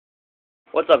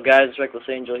What's up, guys? It's Reckless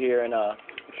Angel here, and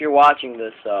if you're watching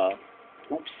this,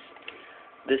 oops,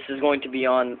 this is going to be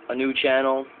on a new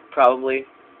channel, probably.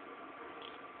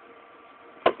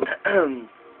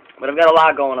 But I've got a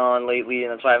lot going on lately,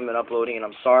 and that's why I haven't been uploading, and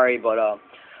I'm sorry, but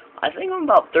I think I'm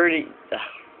about 28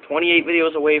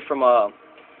 videos away from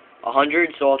 100,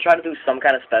 so I'll try to do some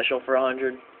kind of special for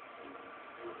 100.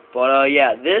 But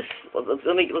yeah,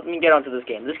 let me get onto this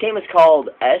game. This game is called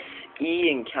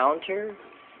SEncounter.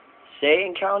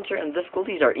 SEncounter, and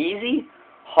difficulties are easy,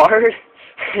 hard,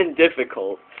 and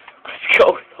difficult. Let's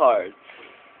go with hard.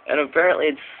 And apparently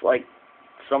it's like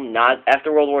some not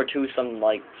after World War II, some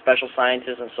like special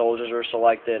scientists and soldiers were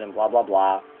selected and blah blah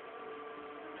blah.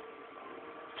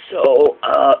 So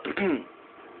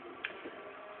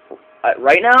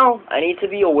right now I need to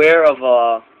be aware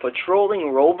of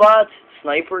patrolling robots,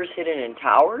 snipers hidden in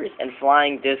towers, and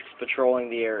flying discs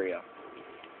patrolling the area.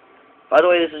 By the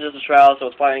way, this is just a trial, so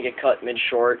it's probably gonna get cut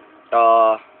mid-short.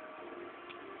 I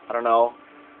don't know.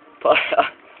 But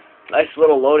nice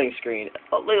little loading screen.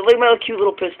 Oh, look at my cute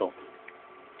little pistol.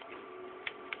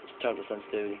 Let's turn up the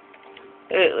sensitivity.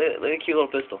 Look at the cute little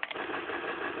pistol.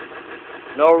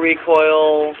 No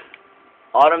recoil.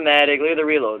 Automatic. Look at the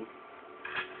reload.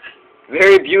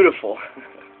 Very beautiful.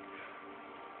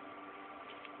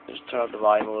 Just turn up the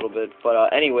volume a little bit.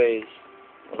 But anyways,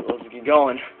 let's get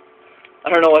going. I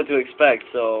don't know what to expect,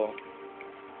 so...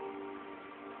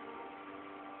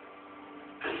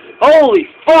 Holy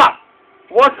fuck!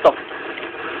 What the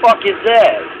fuck is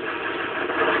that?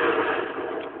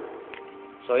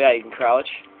 So yeah, you can crouch.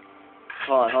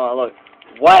 Hold on, look.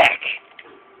 Whack!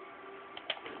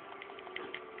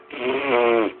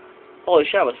 Holy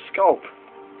shit, I have a scope.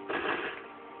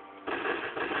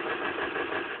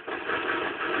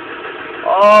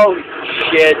 Oh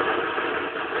shit.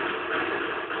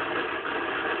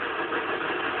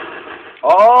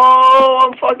 Oh,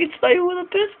 I'm fucking sniping with a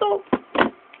pistol.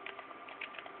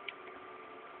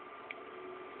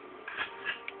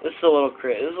 This is a little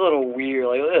crazy. This is a little weird.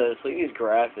 Like, look at this. Look at these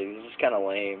graphics. It's just kind of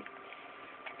lame.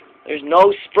 There's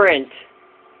no sprint.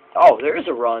 Oh, there is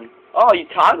a run. Oh, you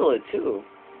toggle it too.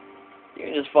 You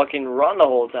can just fucking run the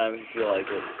whole time if you feel like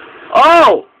it.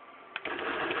 Oh!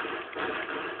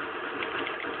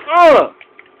 Ugh!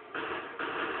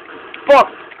 Fuck!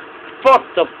 Fuck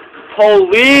the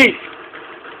police!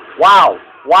 Wow.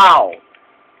 Wow.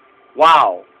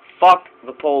 Wow. Fuck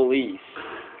the police.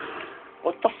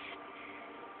 What the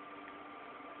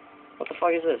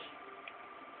fuck is this?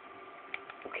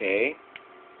 Okay.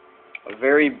 A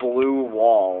very blue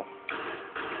wall.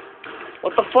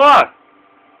 What the fuck?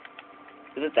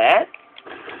 Is it that?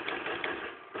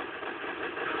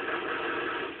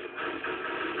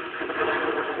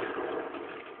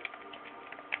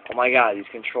 Oh my god, these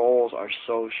controls are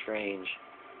so strange.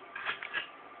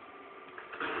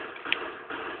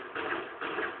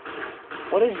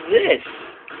 What is this?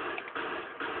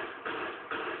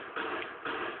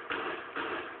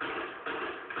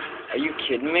 Are you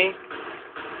kidding me?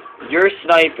 You're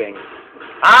sniping.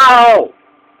 Ow!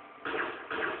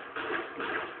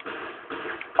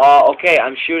 Okay,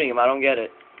 I'm shooting him. I don't get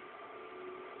it.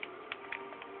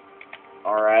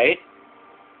 Alright.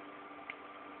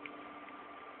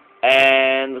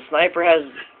 And the sniper has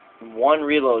one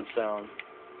reload sound.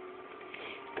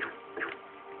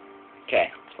 Okay,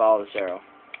 let's follow this arrow.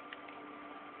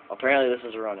 Apparently this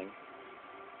is running.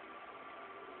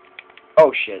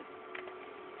 Oh shit.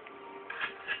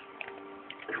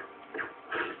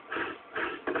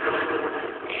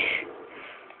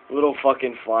 Little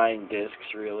fucking flying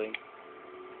discs, really.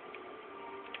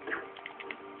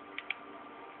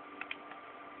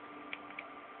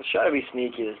 Let's try to be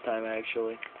sneaky this time,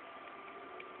 actually.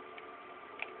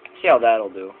 See how that'll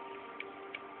do.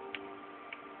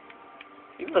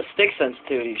 Even the stick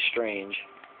sensitivity is strange.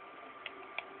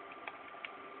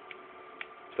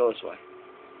 Let's go this way.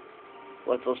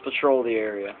 Let's patrol the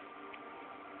area.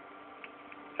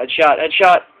 Headshot,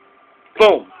 headshot!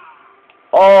 Boom!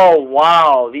 Oh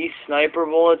wow, these sniper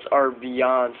bullets are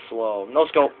beyond slow. No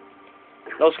scope.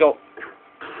 No scope.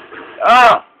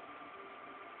 Ah!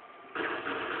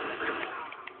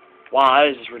 Wow,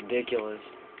 that is just ridiculous.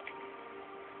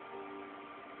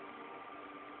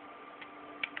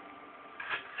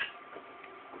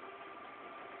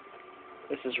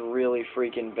 This is really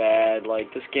freaking bad.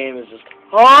 Like, this game is just...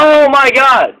 Oh my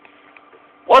god!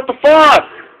 What the fuck?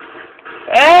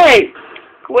 Hey!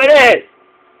 Quit it!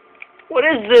 What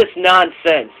is this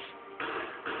nonsense?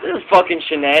 This is fucking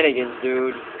shenanigans,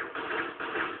 dude.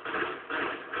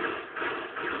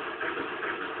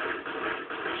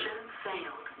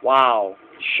 Wow.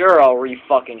 Sure, I'll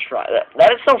re-fucking try.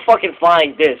 That is some fucking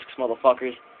flying discs,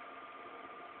 motherfuckers.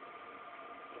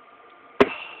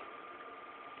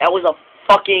 That was a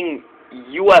fucking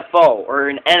UFO, or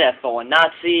an NFO, a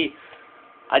Nazi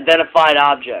identified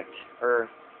object, or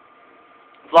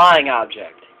flying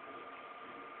object.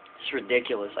 It's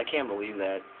ridiculous. I can't believe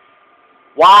that.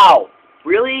 Wow!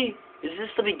 Really? Is this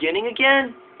the beginning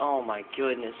again? Oh my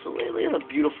goodness. Look at the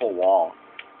beautiful wall.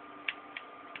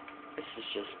 This is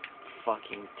just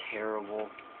fucking terrible.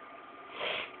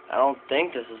 I don't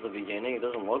think this is the beginning. It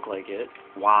doesn't look like it.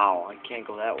 Wow, I can't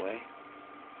go that way.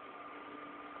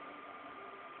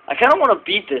 I kind of want to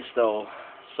beat this, though.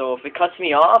 So if it cuts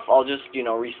me off, I'll just, you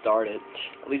know, restart it.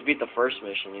 At least beat the first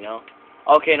mission, you know?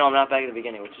 Okay, no, I'm not back at the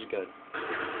beginning, which is good.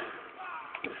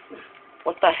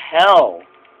 What the hell?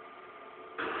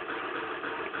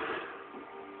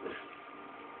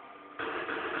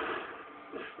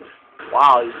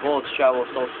 Wow, these bullets travel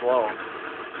so slow.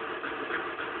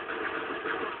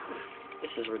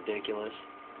 This is ridiculous.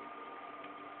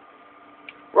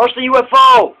 Rush the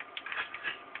UFO!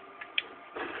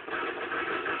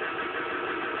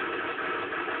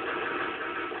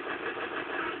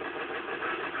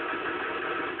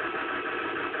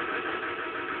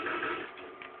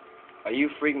 Are you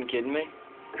freaking kidding me?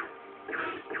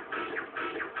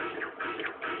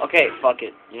 Okay, fuck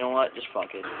it. You know what? Just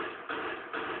fuck it.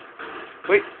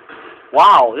 Wait.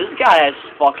 Wow, this guy has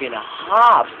fucking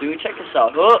hops, dude. Check this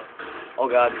out. Oh,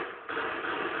 God.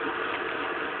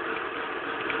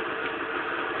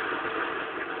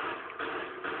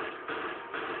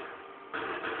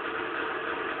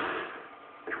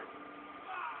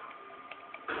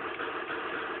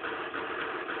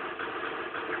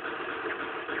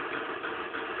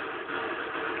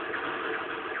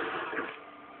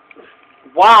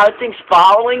 Wow, that thing's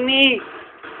following me?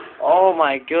 Oh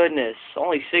my goodness.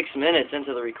 Only 6 minutes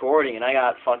into the recording and I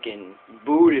got fucking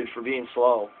booted for being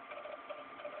slow.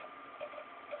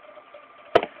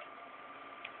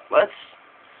 Let's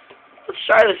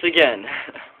try this again.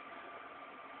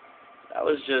 That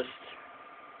was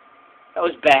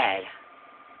bad.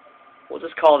 We'll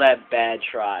just call that bad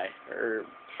try, or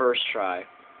first try.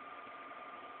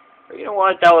 Or you know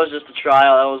what, that was just a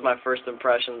trial, that was my first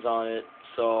impressions on it.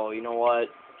 So, you know what,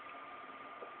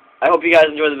 I hope you guys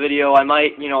enjoyed the video. I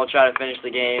might, you know, try to finish the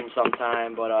game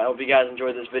sometime, but I hope you guys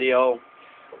enjoyed this video.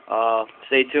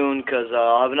 Stay tuned, because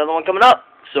I'll have another one coming up.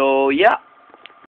 So, yeah.